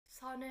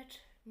Sonnet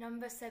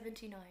number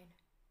 79.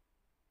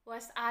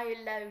 Was I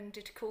alone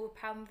did call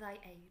upon thy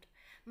aid,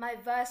 my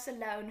verse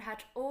alone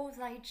had all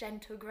thy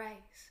gentle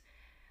grace.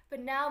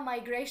 But now my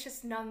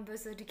gracious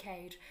numbers are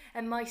decayed,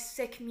 and my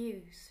sick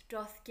muse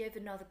doth give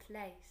another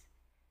place.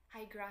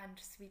 I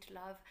grant, sweet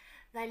love,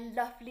 thy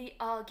lovely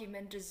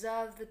argument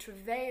deserve the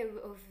travail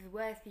of the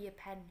worthier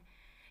pen.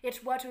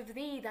 Yet what of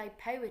thee thy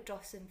poet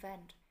doth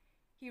invent?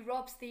 He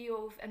robs thee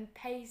of and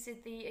pays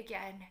it thee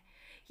again.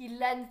 He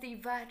lends thee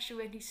virtue,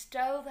 and he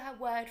stole that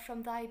word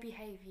from thy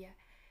behaviour.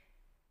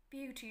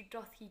 Beauty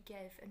doth he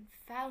give, and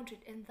found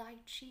it in thy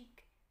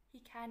cheek. He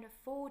can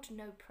afford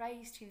no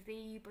praise to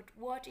thee, but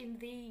what in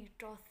thee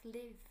doth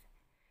live.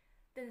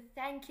 Then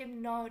thank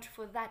him not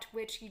for that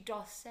which he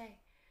doth say,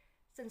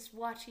 since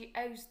what he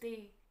owes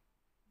thee,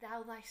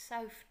 thou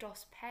thyself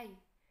dost pay.